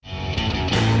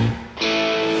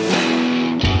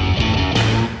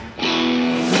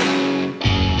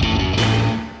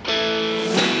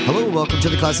welcome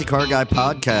to the Classic Car Guy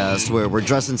podcast, where we're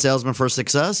dressing salesmen for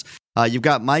success. You've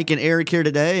got Mike and Eric here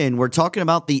today, and we're talking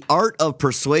about the art of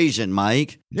persuasion,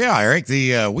 Mike. Yeah, Eric,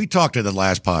 we talked in the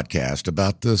last podcast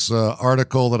about this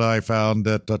article that I found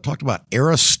that talked about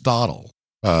Aristotle,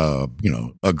 a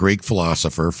Greek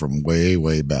philosopher from way,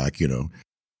 way back,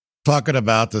 talking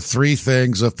about the three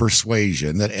things of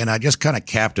persuasion and I just kind of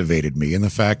captivated me in the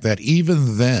fact that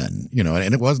even then,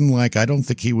 and it wasn't like, I don't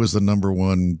think he was the number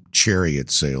one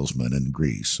chariot salesman in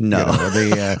Greece. No.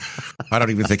 I don't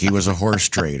even think he was a horse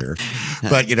trader,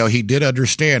 but, he did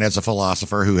understand as a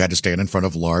philosopher who had to stand in front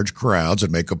of large crowds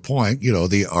and make a point,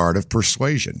 the art of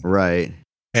persuasion. Right.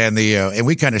 And and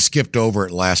we kind of skipped over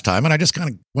it last time, and I just kind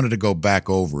of wanted to go back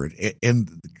over it.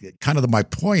 And kind of my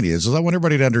point is I want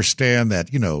everybody to understand that,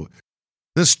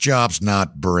 this job's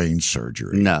not brain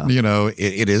surgery. No.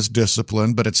 It is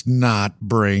discipline, but it's not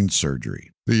brain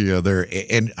surgery.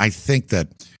 And I think that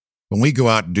when we go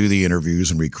out and do the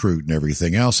interviews and recruit and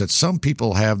everything else, that some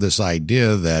people have this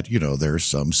idea that, there's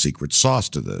some secret sauce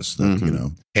to this,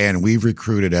 that, and we've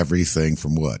recruited everything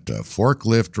from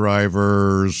forklift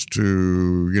drivers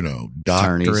to,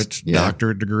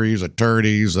 doctorate degrees,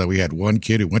 attorneys. We had one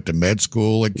kid who went to med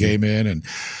school and came in and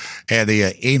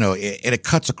it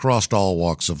cuts across all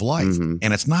walks of life. Mm-hmm.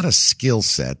 And it's not a skill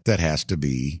set that has to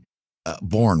be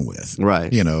born with. Right.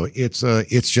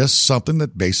 It's just something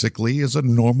that basically is a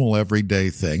normal everyday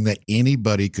thing that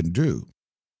anybody can do.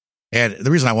 And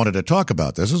the reason I wanted to talk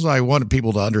about this is I wanted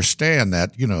people to understand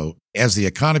that, as the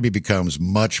economy becomes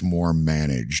much more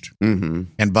managed, mm-hmm.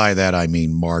 and by that I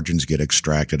mean margins get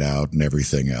extracted out and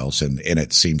everything else, and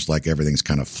it seems like everything's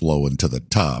kind of flowing to the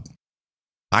top.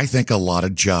 I think a lot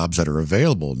of jobs that are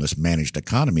available in this managed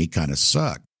economy kind of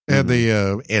suck.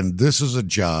 Mm-hmm. And this is a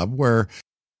job where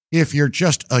if you're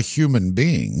just a human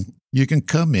being, you can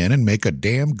come in and make a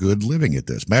damn good living at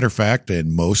this. Matter of fact,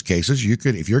 in most cases,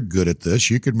 if you're good at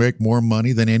this, you could make more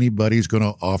money than anybody's going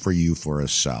to offer you for a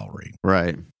salary.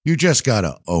 Right. You just got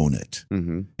to own it.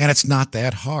 Mm-hmm. And it's not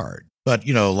that hard. But,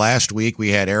 last week we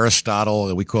had Aristotle,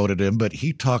 and we quoted him, but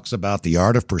he talks about the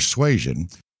art of persuasion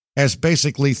as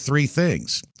basically three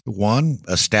things. One,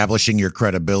 establishing your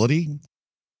credibility,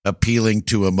 appealing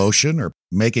to emotion, or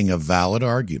making a valid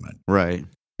argument. Right.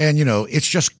 And, it's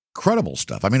just credible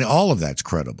stuff. I mean, all of that's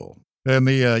credible. And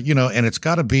and it's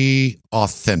got to be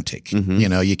authentic.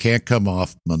 Mm-hmm. You can't come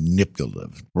off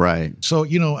manipulative. Right. So,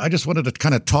 I just wanted to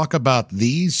kind of talk about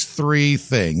these three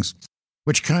things,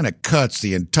 which kind of cuts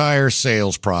the entire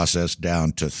sales process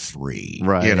down to three.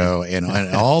 Right.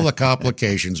 And all the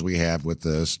complications we have with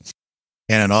this.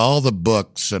 And in all the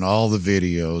books and all the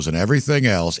videos and everything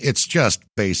else, it's just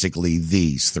basically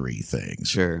these three things.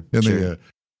 Sure.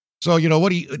 So,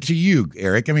 what to you,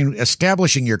 Eric? I mean,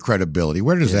 establishing your credibility,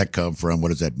 where does that come from? What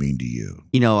does that mean to you?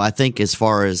 I think as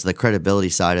far as the credibility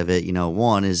side of it,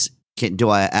 one is, do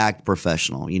I act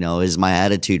professional? Is my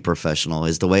attitude professional?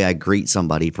 Is the way I greet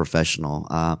somebody professional?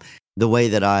 The way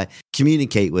that I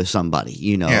communicate with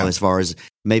somebody, as far as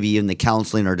maybe in the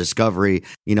counseling or discovery,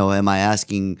 am I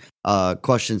asking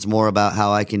questions more about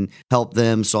how I can help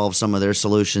them solve some of their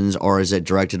solutions, or is it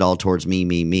directed all towards me?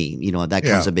 That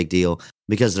becomes a big deal,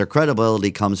 because their credibility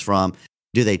comes from,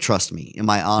 do they trust me? Am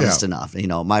I honest enough?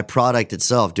 My product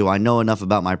itself, do I know enough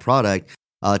about my product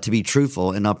to be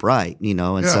truthful and upright?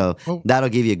 So that'll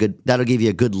give you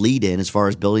a good lead in as far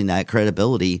as building that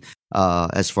credibility.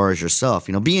 As far as yourself,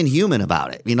 being human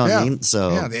about it, what I mean?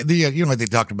 So, they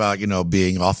talked about,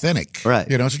 being authentic,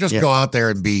 right? So just go out there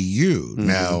and be you. Mm-hmm.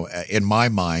 Now, in my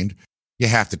mind, you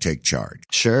have to take charge.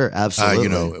 Sure.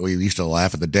 Absolutely. We used to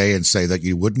laugh at the day and say that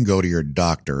you wouldn't go to your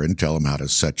doctor and tell him how to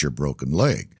set your broken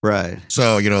leg. Right.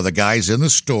 So, the guy's in the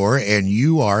store and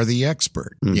you are the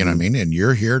expert, mm-hmm. You know what I mean? And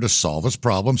you're here to solve his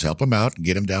problems, help him out, and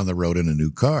get him down the road in a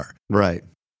new car. Right.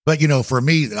 But, for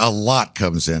me, a lot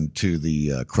comes into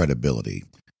the credibility.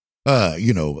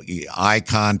 Eye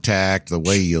contact, the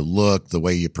way you look, the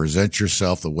way you present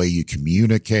yourself, the way you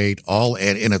communicate, and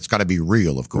it's got to be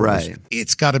real, of course. Right.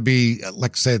 It's got to be,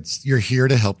 like I said, you're here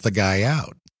to help the guy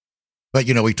out. But,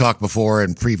 we talked before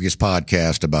in previous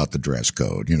podcast about the dress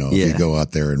code. If you go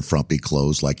out there in frumpy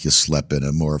clothes like you slept in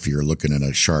them, or if you're looking in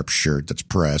a sharp shirt that's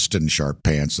pressed and sharp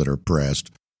pants that are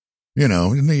pressed,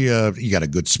 and you got a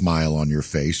good smile on your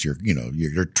face.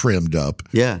 You're trimmed up.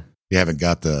 Yeah. You haven't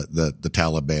got the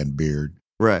Taliban beard.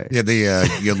 Right.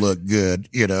 Yeah, you look good,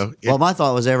 you know. Well, my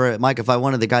thought was Mike, if I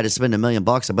wanted the guy to spend $1 million,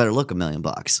 I better look $1 million.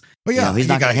 Well, yeah, he's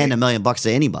not going to hand $1 million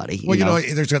to anybody. Well,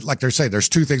 there's like they're saying, there's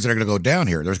two things that are going to go down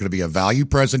here. There's going to be a value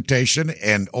presentation,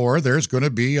 or there's going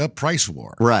to be a price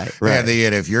war. Right. And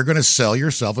if you're going to sell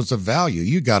yourself as a value,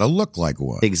 you got to look like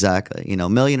one. Exactly.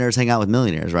 Millionaires hang out with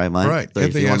millionaires, right, Mike? Right. So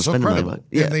if you want to spend $1 million,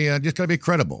 yeah, and they just got to be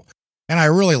credible. And I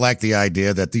really like the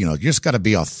idea that, you just got to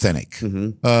be authentic.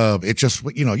 Mm-hmm. It's just,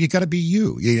 you got to be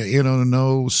you.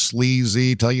 No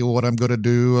sleazy, tell you what I'm going to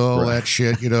do, all that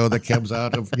shit, that comes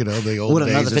out of, the old what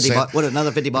days. What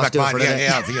another $50 do for today?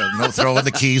 Yeah, no throwing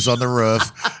the keys on the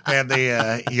roof. And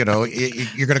you're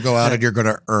going to go out and you're going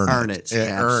to earn it.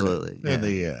 Absolutely. Earn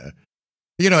it.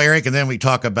 And Eric, and then we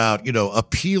talk about,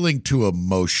 appealing to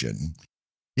emotion.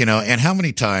 And how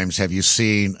many times have you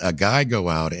seen a guy go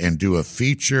out and do a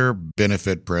feature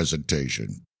benefit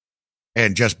presentation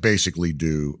and just basically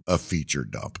do a feature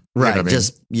dump? Right. You know what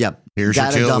I mean? Here's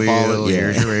your tilt wheel,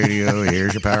 here's your radio,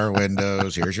 here's your power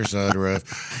windows, here's your sunroof,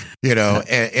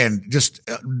 and just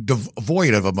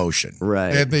devoid of emotion.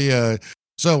 Right. And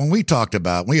so when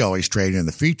we always trade in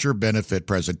the feature benefit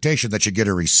presentation that you get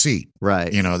a receipt.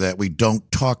 Right. That we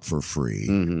don't talk for free,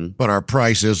 mm-hmm. but our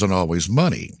price isn't always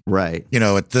money. Right.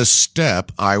 At this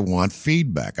step, I want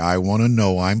feedback. I want to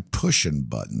know I'm pushing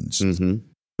buttons. Mm-hmm.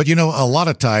 But, a lot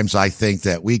of times I think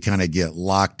that we kind of get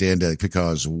locked into it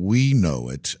because we know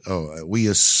it. We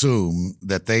assume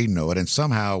that they know it, and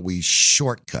somehow we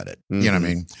shortcut it. Mm-hmm. You know what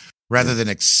I mean? Rather than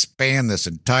expand this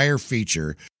entire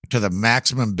feature to the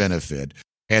maximum benefit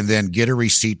and then get a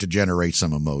receipt to generate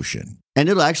some emotion. And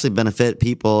it'll actually benefit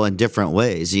people in different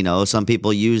ways. Some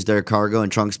people use their cargo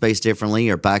and trunk space differently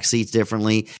or back seats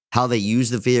differently. How they use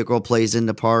the vehicle plays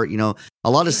into part. A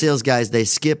lot of sales guys, they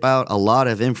skip out a lot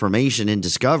of information in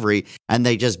discovery and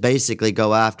they just basically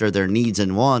go after their needs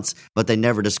and wants, but they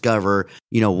never discover,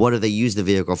 what do they use the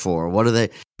vehicle for? What are the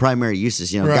primary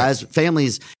uses? Right. Guys,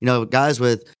 families, guys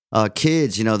with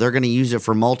kids, they're going to use it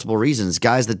for multiple reasons.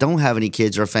 Guys that don't have any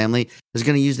kids or family is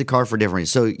going to use the car for different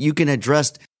reasons. So you can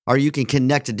address or you can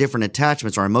connect to different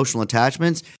attachments or emotional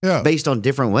attachments based on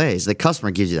different ways. The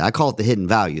customer gives you that. I call it the hidden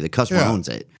value. The customer owns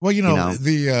it. Well,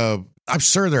 I'm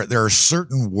sure there are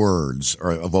certain words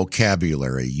or a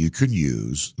vocabulary you can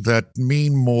use that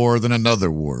mean more than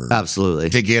another word. Absolutely.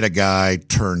 To get a guy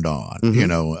turned on, mm-hmm.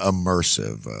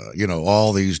 Immersive,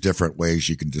 all these different ways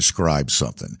you can describe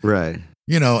something. Right.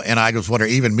 And I just wonder,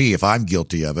 even me, if I'm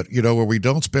guilty of it, where we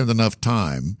don't spend enough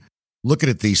time looking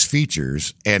at these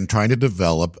features and trying to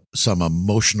develop some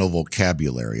emotional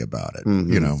vocabulary about it,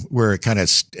 mm-hmm. Where it kind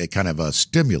of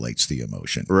stimulates the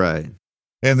emotion. Right.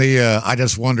 And I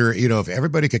just wonder, if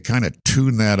everybody could kind of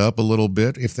tune that up a little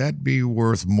bit, if that'd be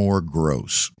worth more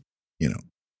gross,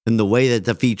 And the way that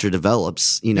the feature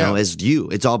develops, is you.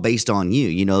 It's all based on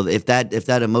you. If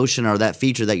that emotion or that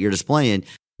feature that you're displaying,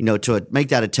 to make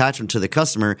that attachment to the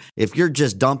customer, if you're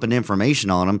just dumping information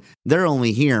on them, they're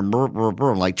only hearing brr, brr,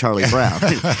 brr, like Charlie Brown.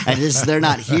 And they're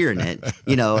not hearing it,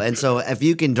 And so if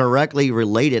you can directly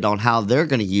relate it on how they're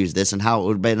going to use this and how it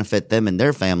would benefit them and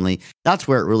their family, that's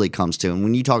where it really comes to. And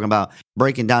when you talk about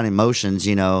breaking down emotions,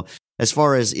 as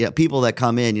far as people that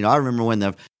come in, I remember when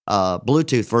the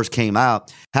Bluetooth first came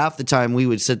out, half the time we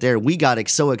would sit there, we got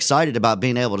so excited about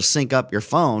being able to sync up your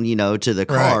phone, to the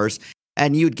cars. Right.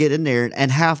 And you'd get in there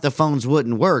and half the phones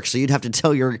wouldn't work. So you'd have to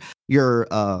tell your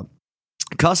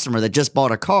customer that just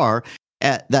bought a car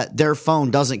that their phone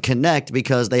doesn't connect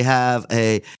because they have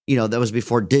that was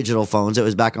before digital phones. It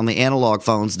was back on the analog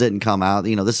phones didn't come out.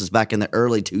 This is back in the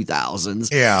early 2000s.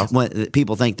 Yeah. When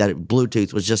people think that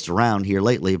Bluetooth was just around here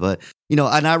lately. But,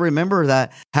 and I remember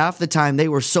that half the time they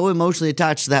were so emotionally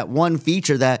attached to that one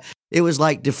feature that it was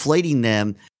like deflating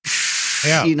them,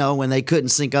 when they couldn't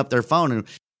sync up their phone. And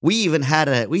we even had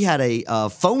a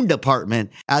phone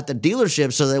department at the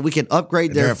dealership so that we could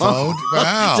upgrade their phone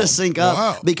wow. to sync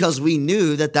up because we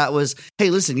knew that was,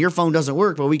 hey, listen, your phone doesn't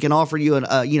work, but we can offer you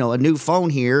a new phone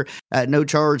here at no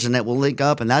charge and that will link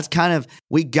up. And that's kind of,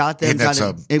 we got them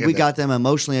got them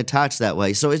emotionally attached that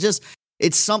way. So it's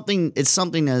something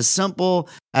as simple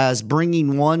as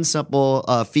bringing one simple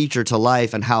feature to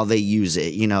life and how they use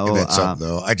it, And that's something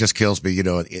though. It just kills me,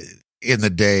 in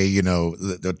the day,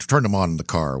 the turn them on in the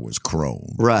car was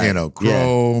chrome. Right.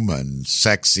 Chrome and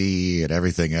sexy and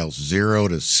everything else, 0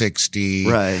 to 60.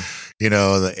 Right.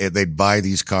 They'd buy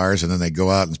these cars and then they'd go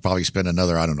out and probably spend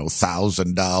another,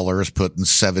 $1,000 putting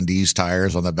 70s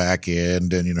tires on the back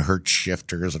end and, Hertz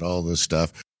shifters and all this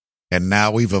stuff. And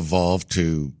now we've evolved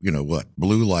to,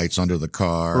 blue lights under the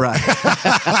car. Right.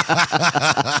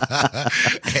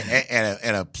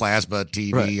 and a plasma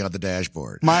TV on the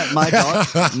dashboard.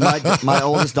 My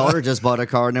oldest daughter just bought a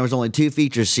car, and there was only 2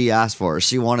 features she asked for.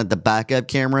 She wanted the backup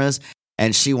cameras,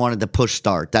 and she wanted the push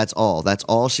start. That's all. That's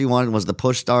all she wanted was the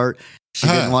push start. She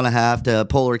didn't want to have to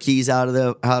pull her keys out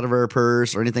of her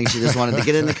purse or anything. She just wanted to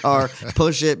get in the car,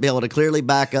 push it, be able to clearly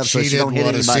back up so she don't hit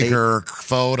anybody. She didn't want to see her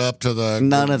phone up to the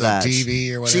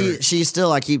TV or whatever. She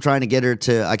still. I keep trying to get her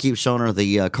to. I keep showing her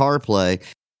the CarPlay,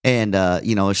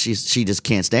 and she just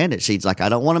can't stand it. She's like, I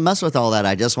don't want to mess with all that.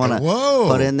 I just want to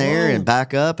put in there and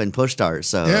back up and push start.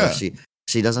 So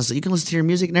she doesn't. So you can listen to your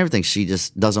music and everything. She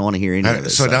just doesn't want to hear any of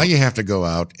it. So now you have to go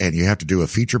out and you have to do a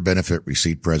feature benefit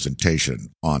receipt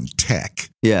presentation on tech.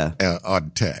 Yeah.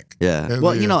 On tech. Yeah.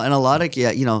 Well, and a lot of,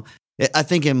 I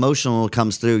think emotional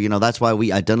comes through. That's why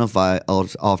we identify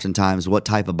oftentimes what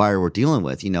type of buyer we're dealing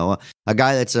with. A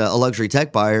guy that's a luxury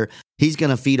tech buyer, he's going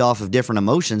to feed off of different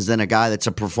emotions than a guy that's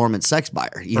a performance sex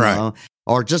buyer, know,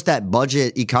 or just that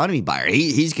budget economy buyer.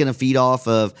 He's going to feed off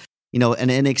of, an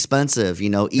inexpensive,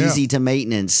 easy to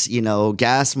maintenance,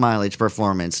 gas mileage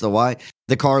performance. The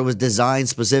car was designed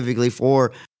specifically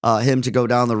for him to go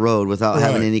down the road without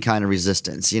having any kind of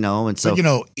resistance, and so.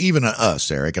 But, even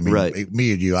us, Eric, I mean,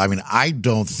 me and you, I mean, I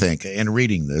don't think in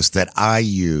reading this that I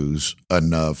use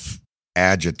enough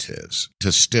adjectives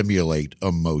to stimulate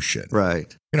emotion.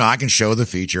 Right. I can show the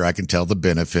feature, I can tell the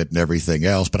benefit and everything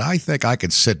else, but I think I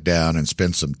could sit down and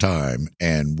spend some time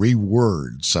and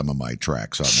reword some of my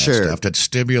tracks on that stuff to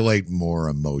stimulate more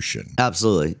emotion.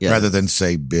 Absolutely. Yeah. Rather than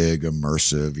say big,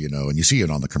 immersive, and you see it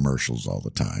on the commercials all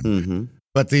the time. Mm-hmm.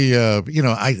 But I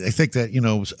think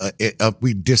that,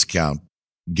 we discount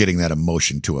getting that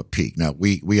emotion to a peak. Now,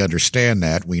 we understand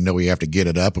that. We know we have to get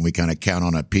it up, and we kind of count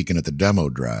on it peaking at the demo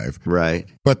drive. Right.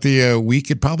 But we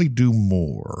could probably do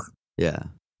more. Yeah.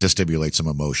 To stimulate some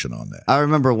emotion on that. I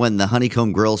remember when the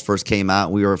honeycomb grills first came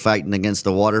out, we were fighting against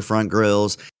the waterfront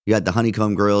grills. You had the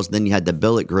honeycomb grills, then you had the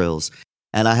billet grills.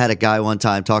 And I had a guy one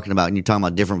time talking about, and you're talking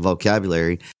about different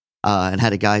vocabulary, and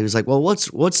had a guy who was like, well,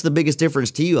 what's the biggest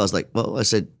difference to you? I was like, well, I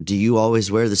said, do you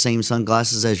always wear the same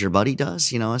sunglasses as your buddy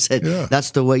does? I said, that's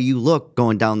the way you look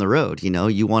going down the road.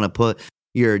 You want to put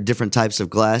your different types of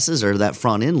glasses or that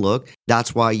front end look.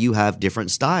 That's why you have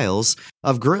different styles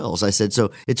of grills. I said,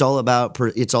 so it's all about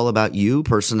you,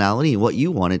 personality, and what you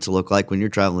want it to look like when you're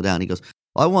traveling down. He goes,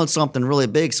 well, I want something really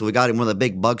big, so we got him one of the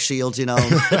big bug shields,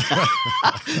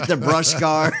 the brush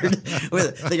guard.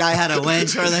 The guy had a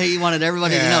winch where he wanted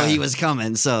everybody to know he was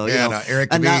coming. So,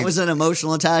 Eric, and that was an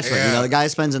emotional attachment. The guy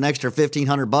spends an extra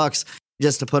 $1,500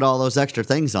 just to put all those extra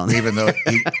things on there.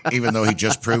 Even though he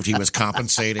just proved he was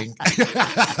compensating.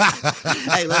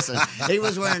 Hey, listen, he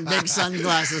was wearing big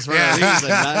sunglasses for a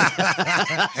reason,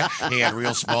 right? He had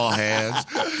real small hands.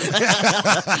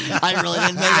 I really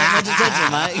didn't pay that much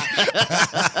attention, Mike.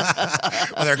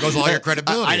 Well, there goes all your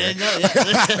credibility. I didn't know.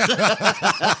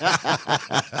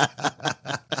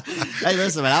 Hey,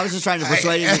 listen, man, I was just trying to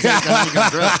persuade him to take the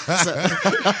honeycomb grill.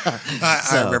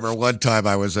 I remember one time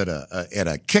I was at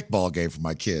a kickball game for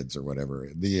my kids or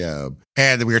whatever.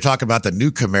 And we were talking about the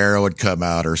new Camaro had come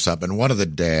out or something. One of the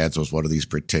dads was one of these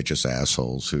pretentious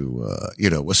assholes who,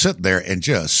 was sitting there and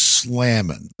just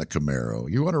slamming the Camaro.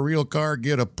 You want a real car?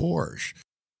 Get a Porsche.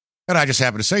 And I just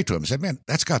happened to say to him, I said, man,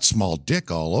 that's got small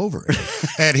dick all over it.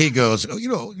 And he goes,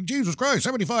 Jesus Christ,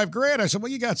 $75,000. I said,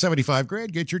 well, you got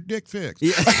 $75,000. Get your dick fixed.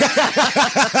 Yeah.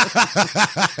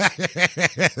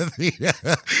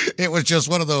 It was just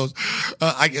one of those,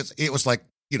 I guess it was like,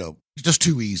 just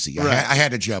too easy. Right. I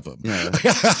had to jump him. Yeah.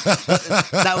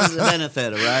 That was the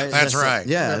benefit, right? That's right.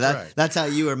 Yeah, that's how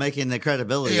you were making the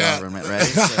credibility argument, right?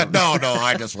 So. No,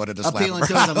 I just wanted to appealing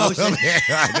to his emotions.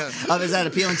 Is that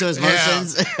appealing to his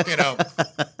emotions? Yeah.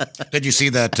 Did you see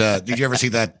that? Did you ever see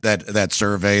that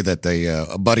survey that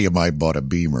a buddy of mine bought a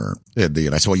Beamer? And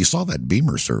I said, well, you saw that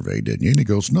Beamer survey, didn't you? And he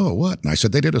goes, no, what? And I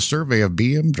said, they did a survey of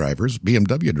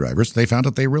BMW drivers. They found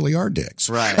that they really are dicks.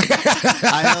 Right.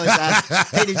 I always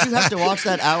ask, hey, did you have to watch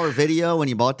that hour video when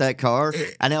you bought that car?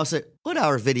 And I said, what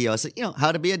hour video? I said,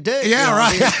 how to be a dick. Yeah,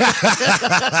 right.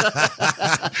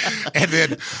 And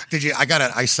then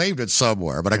I saved it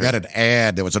somewhere, but I got an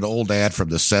ad. There was an old ad from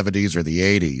the 70s or the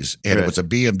 80s, and it was a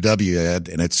BMW ad,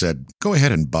 and it said, go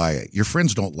ahead and buy it. Your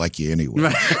friends don't like you anyway.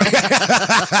 Right.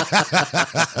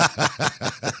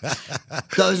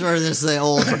 Those were the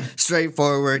old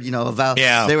straightforward, about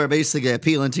they were basically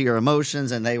appealing to your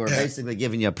emotions, and they were basically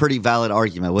giving you a pretty valid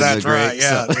argument. Wouldn't That's right.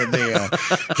 Yeah. So.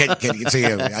 Can you see,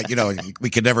 we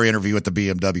could never interview at the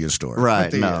BMW store.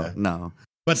 Right. No.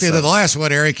 But the last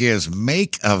one, Eric, is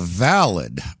make a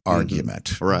valid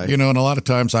argument. Right. And a lot of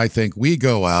times I think we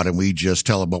go out and we just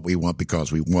tell them what we want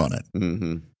because we want it.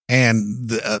 Mm-hmm.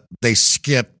 And they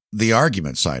skip the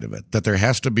argument side of it, that there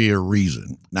has to be a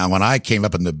reason. Now, when I came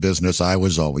up in the business, I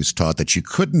was always taught that you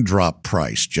couldn't drop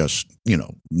price just,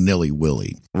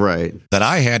 nilly-willy. Right. That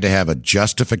I had to have a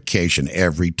justification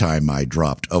every time I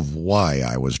dropped of why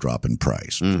I was dropping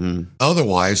price. Mm-hmm.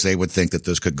 Otherwise, they would think that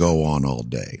this could go on all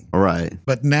day. Right.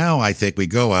 But now I think we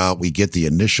go out, we get the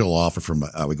initial offer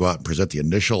we go out and present the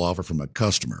initial offer from a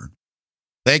customer.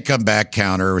 They come back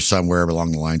counter somewhere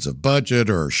along the lines of budget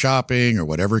or shopping or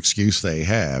whatever excuse they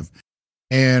have,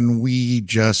 and we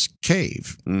just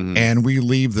cave. Mm-hmm. And we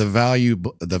leave the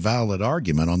valid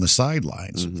argument on the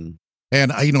sidelines. Mm-hmm.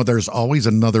 And, there's always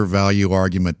another value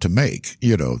argument to make,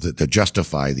 to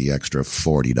justify the extra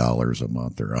 $40 a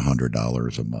month or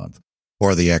 $100 a month,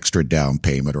 or the extra down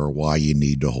payment, or why you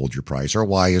need to hold your price, or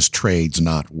why his trade's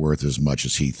not worth as much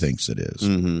as he thinks it is.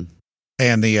 Mm-hmm.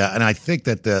 And and I think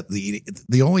that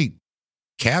the only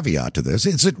caveat to this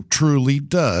is it truly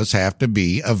does have to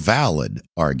be a valid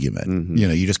argument. Mm-hmm.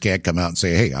 You just can't come out and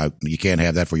say, hey, you can't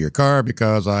have that for your car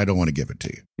because I don't want to give it to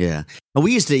you. Yeah. And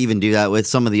we used to even do that with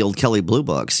some of the old Kelly Blue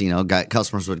Books.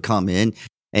 Customers would come in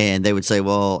and they would say,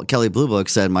 well, Kelly Blue Book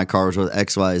said my car was worth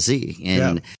XYZ.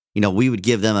 And, we would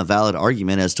give them a valid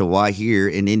argument as to why here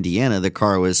in Indiana the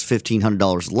car was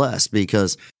 $1,500 less,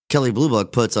 because Kelly Blue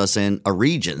Book puts us in a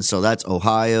region. So that's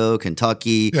Ohio,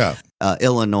 Kentucky,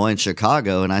 Illinois, and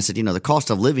Chicago. And I said, the cost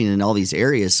of living in all these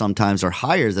areas sometimes are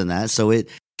higher than that. So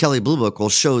Kelly Blue Book will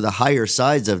show the higher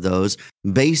sides of those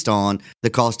based on the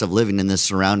cost of living in the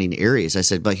surrounding areas. I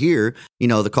said, but here,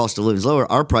 the cost of living is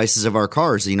lower. Our prices of our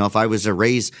cars, if I was to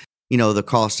raise the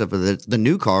cost of the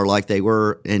new car like they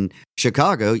were in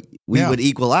Chicago, we would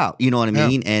equal out. You know what I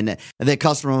mean? And the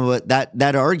customer,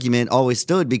 that argument always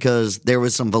stood because there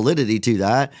was some validity to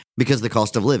that because of the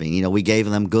cost of living. We gave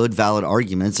them good, valid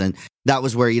arguments, and that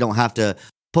was where you don't have to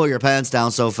pull your pants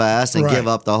down so fast and give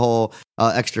up the whole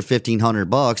extra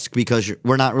 $1,500 because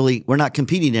we're not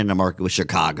competing in the market with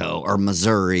Chicago or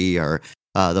Missouri or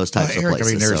those types of Eric,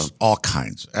 places. There's all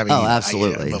kinds.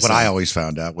 Absolutely. But what I always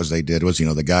found out was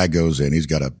the guy goes in, he's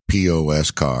got a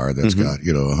POS car that's got,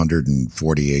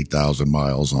 148,000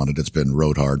 miles on it. It's been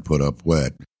rode hard, put up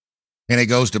wet. And he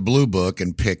goes to Blue Book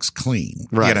and picks clean.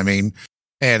 Right. You know what I mean?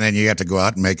 And then you have to go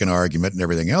out and make an argument and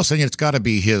everything else. And it's got to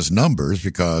be his numbers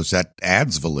because that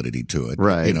adds validity to it.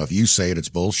 Right. If you say it's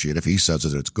bullshit, if he says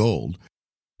it's gold.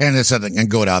 And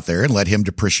go out there and let him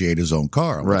depreciate his own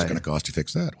car. What's it going to cost to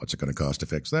fix that? What's it going to cost to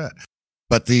fix that?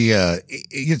 But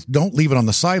don't leave it on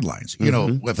the sidelines.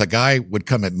 Mm-hmm. If a guy would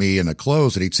come at me in a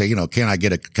close and he'd say, can I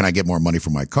get more money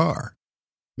for my car?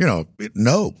 No.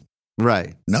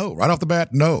 Right. No. Right off the bat,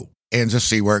 no. And just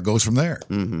see where it goes from there.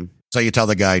 Mm-hmm. So you tell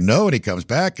the guy no, and he comes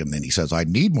back, and then he says, I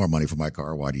need more money for my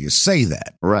car. Why do you say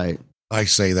that? Right. I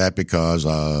say that because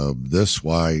this,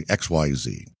 Y, X, Y,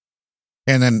 Z.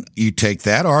 And then you take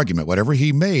that argument, whatever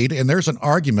he made, and there's an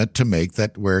argument to make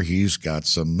that where he's got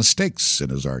some mistakes in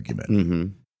his argument. Mm-hmm.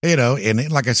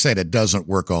 And like I said, it doesn't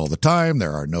work all the time.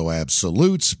 There are no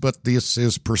absolutes, but this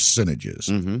is percentages.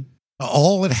 Mm-hmm.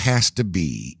 All it has to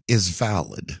be is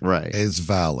valid. Right. Is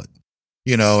valid.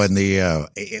 And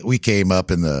we came up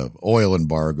in the oil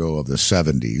embargo of the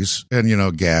 70s,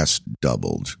 and, gas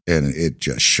doubled, and it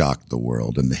just shocked the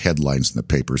world. And the headlines in the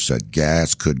paper said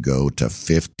gas could go to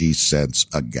 50 cents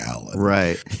a gallon.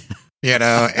 Right. And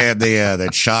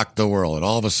that shocked the world. And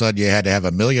all of a sudden, you had to have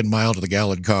 1 million miles to the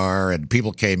gallon car, and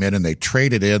people came in and they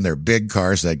traded in their big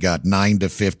cars that got 9 to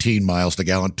 15 miles to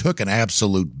gallon, took an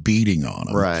absolute beating on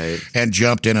them. Right. And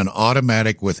jumped in an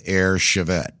automatic with air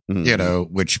Chevette,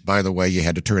 which, by the way, you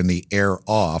had to turn the air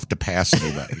off to pass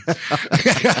anybody.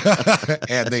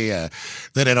 And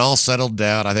then it all settled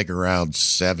down, I think, around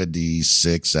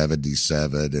 76,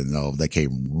 77. And they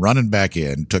came running back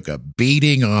in, took a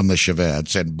beating on the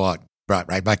Chevettes, and brought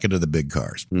right back into the big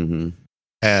cars. Mm-hmm.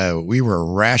 We were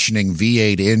rationing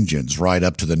V8 engines right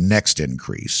up to the next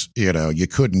increase. You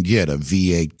couldn't get a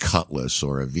V8 Cutlass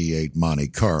or a V8 Monte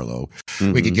Carlo.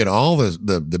 Mm-hmm. We could get all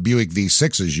the Buick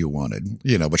V6s you wanted,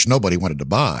 which nobody wanted to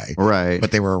buy. Right.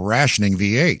 But they were rationing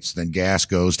V8s. Then gas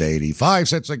goes to 85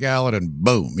 cents a gallon, and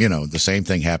boom, the same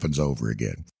thing happens over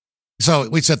again. So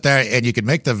we sit there, and you can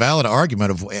make the valid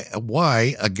argument of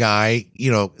why a guy,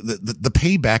 the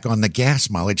payback on the gas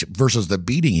mileage versus the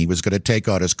beating he was going to take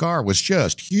on his car was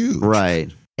just huge.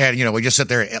 Right. And, we just sit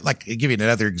there, like, give you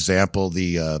another example.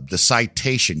 The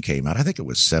Citation came out, I think it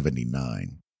was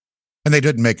 79. And they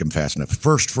didn't make them fast enough.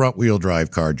 First front wheel drive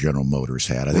car General Motors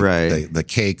had. I think the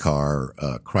K car,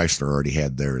 Chrysler already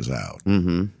had theirs out.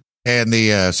 Mm-hmm. And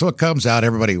so it comes out,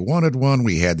 everybody wanted one.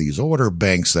 We had these order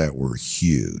banks that were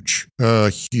huge,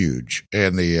 huge.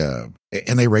 And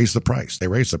they raised the price. They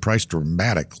raised the price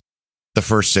dramatically. The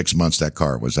first 6 months that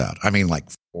car was out. I mean, like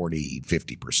 40,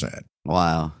 50%.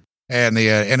 Wow. And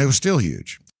it was still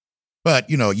huge. But,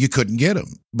 you couldn't get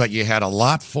them. But you had a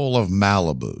lot full of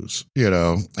Malibus,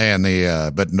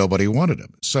 and but nobody wanted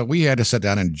them. So we had to sit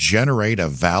down and generate a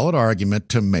valid argument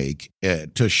to make,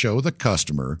 to show the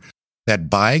customer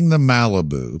that buying the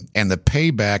Malibu and the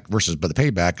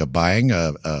payback of buying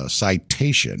a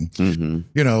Citation,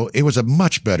 it was a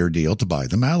much better deal to buy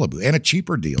the Malibu and a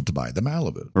cheaper deal to buy the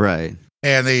Malibu. Right.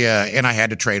 And and I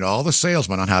had to train all the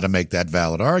salesmen on how to make that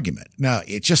valid argument. Now,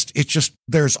 it's just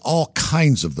there's all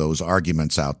kinds of those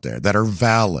arguments out there that are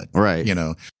valid. Right.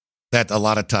 That a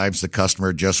lot of times the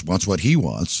customer just wants what he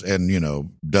wants and,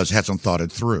 hasn't thought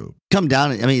it through. Come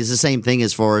down. I mean, it's the same thing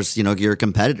as far as, your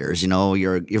competitors,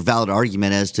 your valid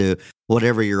argument as to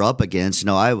whatever you're up against.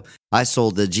 I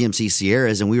sold the GMC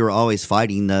Sierras and we were always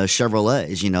fighting the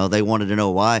Chevrolets. They wanted to know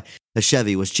why the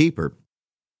Chevy was cheaper.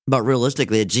 But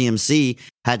realistically, a GMC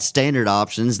had standard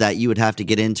options that you would have to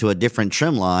get into a different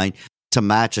trim line to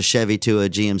match a Chevy to a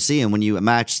GMC. And when you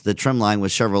match the trim line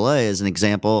with Chevrolet, as an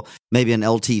example, maybe an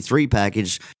LT3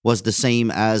 package was the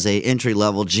same as a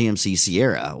entry-level GMC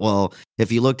Sierra. Well,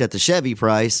 if you looked at the Chevy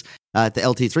price at the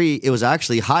LT3, it was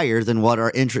actually higher than what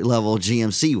our entry-level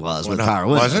GMC was with power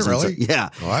windows. Was it really? So, yeah.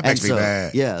 Well, that makes me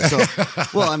mad. Yeah. So,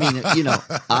 well, I mean,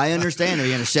 I understand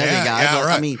being a Chevy guy. Yeah, but,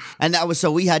 right. I mean, and that was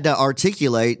so we had to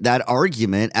articulate that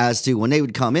argument as to when they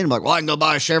would come in, like, well, I can go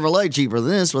buy a Chevrolet cheaper than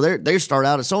this. Well, they start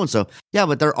out at so-and-so. Yeah,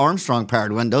 but they're Armstrong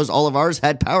powered windows. All of ours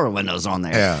had power windows on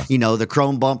there. Yeah. The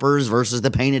chrome bumpers versus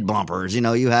the painted bumpers.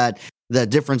 You had the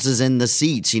differences in the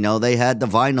seats. They had the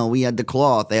vinyl, we had the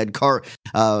cloth. They had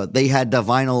they had the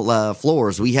vinyl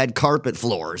floors. We had carpet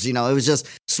floors. It was just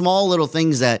small little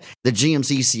things that the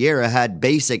GMC Sierra had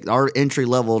basic. Our entry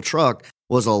level truck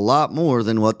was a lot more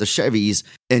than what the Chevy's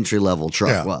entry level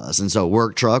truck was, and so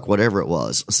work truck, whatever it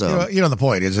was. So the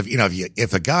point is,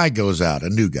 if a guy goes out, a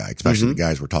new guy, especially the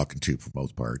guys we're talking to for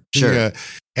most part, sure.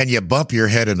 And you bump your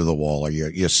head into the wall, or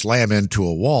you slam into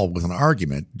a wall with an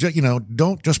argument,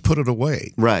 don't just put it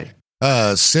away. Right.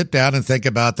 Sit down and think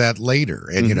about that later,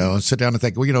 and sit down and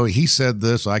think, well, he said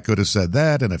this, I could have said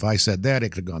that, and if I said that, it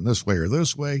could have gone this way or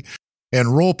this way.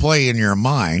 And role play in your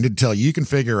mind until you can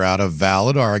figure out a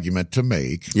valid argument to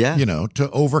make, to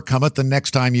overcome it the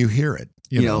next time you hear it.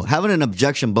 Having an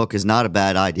objection book is not a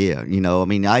bad idea. I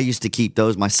mean, I used to keep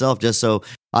those myself just so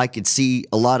I could see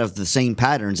a lot of the same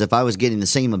patterns. If I was getting the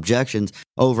same objections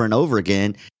over and over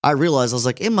again, I realized I was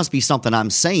like, it must be something I'm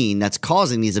saying that's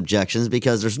causing these objections,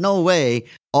 because there's no way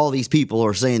all these people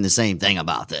are saying the same thing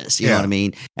about this. You know what I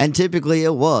mean? And typically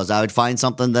it was. I would find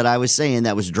something that I was saying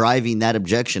that was driving that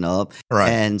objection up. Right.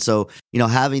 And so,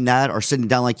 having that, or sitting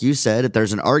down, like you said, if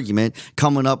there's an argument,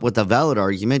 coming up with a valid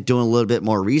argument, doing a little bit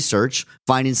more research,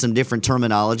 finding some different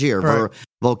terminology or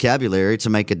vocabulary to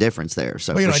make a difference there.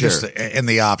 So, for sure. And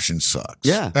the option sucks.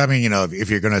 Yeah. I mean, if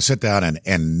you're going to sit down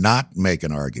and not make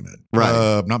an argument,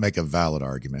 not make a valid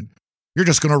argument, you're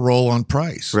just going to roll on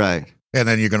price. Right. And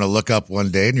then you're going to look up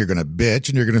one day and you're going to bitch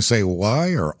and you're going to say, why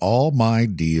are all my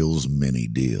deals mini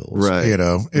deals? Right.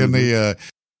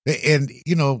 And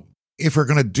if we're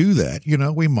going to do that,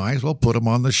 we might as well put them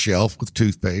on the shelf with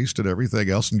toothpaste and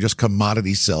everything else and just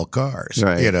commodity sell cars.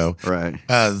 Right. Right.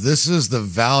 This is the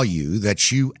value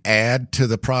that you add to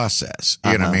the process.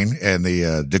 You know what I mean? And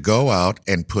to go out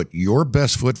and put your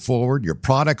best foot forward, your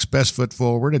product's best foot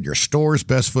forward, and your store's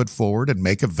best foot forward, and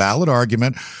make a valid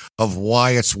argument of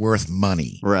why it's worth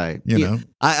money. Right.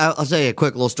 I'll tell you a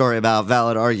quick little story about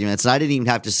valid arguments. And I didn't even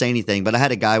have to say anything, but I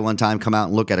had a guy one time come out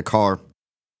and look at a car,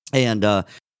 and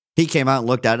he came out and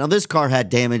looked at it. Now, this car had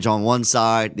damage on one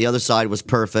side. The other side was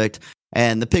perfect.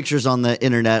 And the pictures on the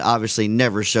internet obviously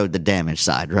never showed the damaged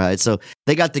side, right? So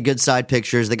they got the good side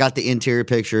pictures. They got the interior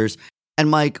pictures. And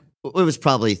Mike, it was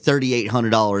probably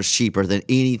 $3,800 cheaper than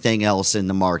anything else in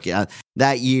the market.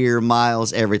 That year,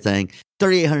 miles, everything,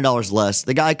 $3,800 less.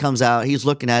 The guy comes out. He's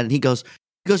looking at it. And he goes,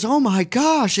 oh, my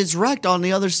gosh, it's wrecked on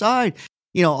the other side.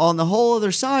 On the whole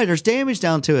other side, there's damage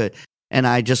down to it. And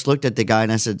I just looked at the guy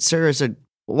and I said, sir,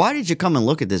 why did you come and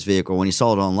look at this vehicle when you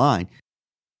saw it online?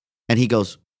 And he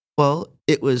goes, well,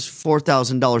 it was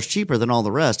 $4,000 cheaper than all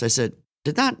the rest. I said,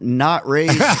 did that not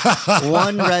raise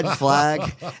one red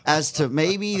flag as to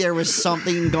maybe there was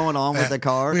something going on with the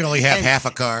car? We only have half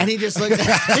a car. And he just looked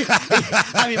at me.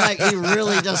 I mean, Mike, he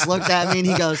really just looked at me and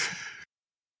he goes,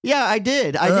 yeah, I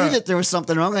did. I knew that there was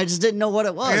something wrong. I just didn't know what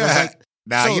it was. I was like,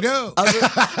 Now So, you know.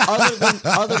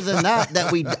 other than that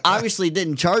we obviously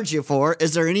didn't charge you for,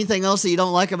 is there anything else that you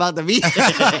don't like about the vehicle?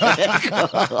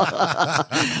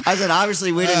 I said,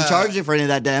 obviously we didn't charge you for any of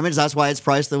that damage. That's why it's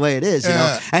priced the way it is, you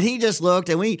know? And he just looked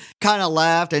and we kind of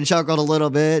laughed and chuckled a little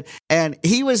bit. And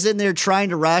he was in there trying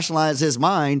to rationalize his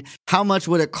mind. How much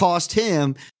would it cost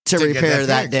him to repair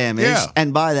that damage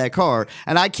and buy that car?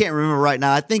 And I can't remember right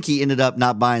now. I think he ended up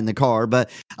not buying the car, but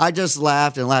I just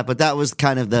laughed and laughed. But that was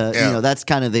kind of the, you know, that's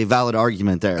kind of the valid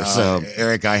argument there. So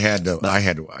Eric, I had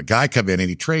a guy come in and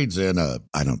he trades in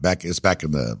it's back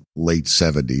in the late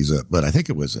 70s, but I think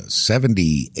it was a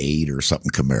 78 or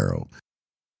something Camaro.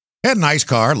 Had a nice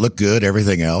car, looked good,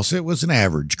 everything else. It was an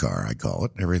average car, I call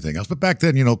it, everything else. But back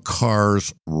then, you know,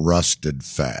 cars rusted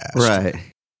fast. Right.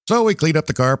 So we cleaned up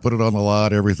the car, put it on the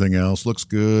lot, everything else looks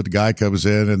good. The guy comes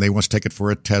in and they want to take it for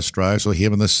a test drive. So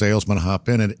him and the salesman hop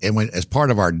in. And when, as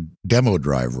part of our demo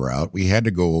drive route, we had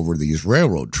to go over these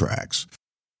railroad tracks.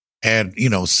 And, you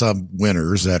know, some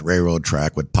winters that railroad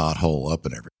track would pothole up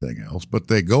and everything else. But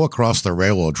they go across the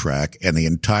railroad track and the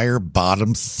entire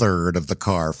bottom third of the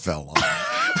car fell off.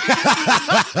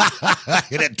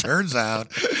 And it turns out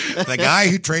the guy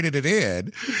who traded it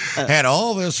in had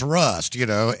all this rust, you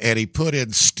know, and he put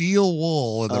in steel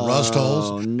wool in the rust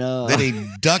holes. No. Then he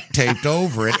duct taped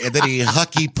over it, and then he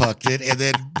hucky pucked it, and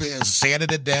then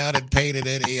sanded it down and painted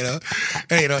it, you know.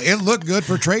 And, you know, it looked good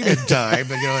for trade-in time,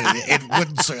 but, you know, it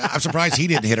wouldn't. I'm surprised he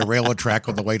didn't hit a railroad track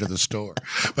on the way to the store.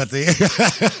 But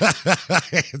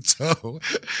and so,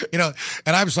 you know,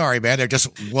 and I'm sorry, man, there just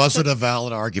wasn't a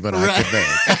valid argument I could make.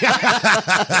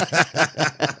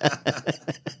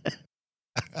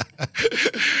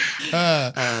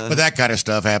 But that kind of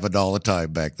stuff happened all the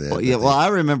time back then. Well, I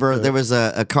remember there was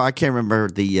a car. I can't remember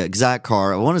the exact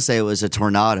car. I want to say it was a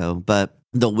Tornado, but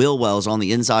the wheel wells on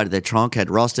the inside of the trunk had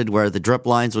rusted where the drip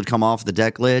lines would come off the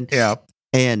deck lid. Yeah.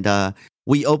 And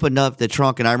we opened up the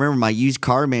trunk, and I remember my used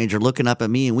car manager looking up at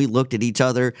me, and we looked at each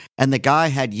other, and the guy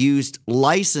had used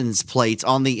license plates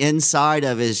on the inside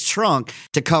of his trunk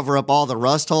to cover up all the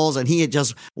rust holes, and he had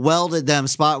just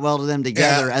spot welded them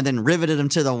together, and then riveted them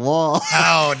to the wall.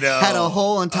 Oh, no. Had a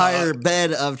whole entire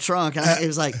bed of trunk. And it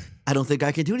was like, I don't think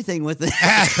I can do anything with it.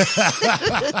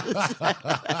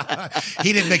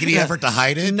 He didn't make any effort to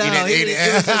hide it? No,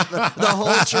 the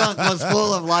whole trunk was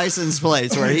full of license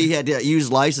plates where he had to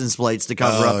use license plates to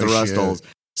cover up the rust holes.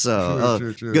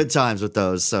 So sure. Good times with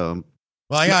those. So,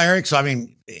 well, yeah, Eric. So, I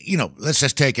mean, you know, let's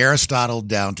just take Aristotle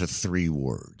down to 3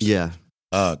 words. Yeah.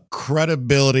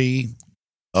 Credibility,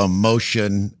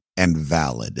 emotion, and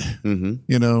valid. Mm-hmm.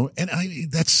 You know, and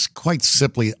that's quite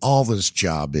simply all this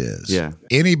job is. Yeah.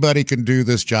 Anybody can do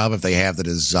this job if they have the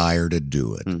desire to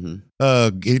do it.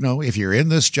 Mm-hmm. You know, if you're in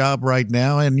this job right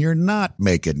now and you're not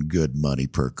making good money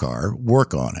per car,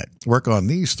 work on it. Work on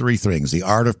these 3 things, the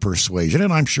art of persuasion.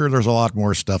 And I'm sure there's a lot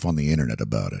more stuff on the internet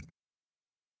about it.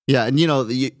 Yeah, and, you know,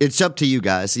 it's up to you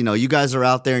guys. You know, you guys are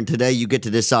out there, and today you get to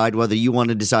decide whether you want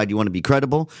to be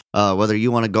credible, whether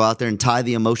you want to go out there and tie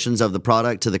the emotions of the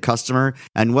product to the customer,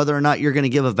 and whether or not you're going to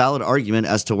give a valid argument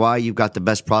as to why you've got the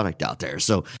best product out there.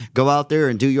 So go out there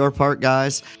and do your part,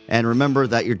 guys, and remember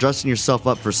that you're dressing yourself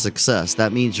up for success.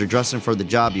 That means you're dressing for the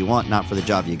job you want, not for the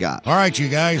job you got. All right, you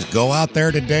guys, go out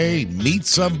there today, meet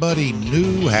somebody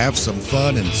new, have some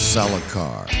fun, and sell a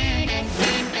car.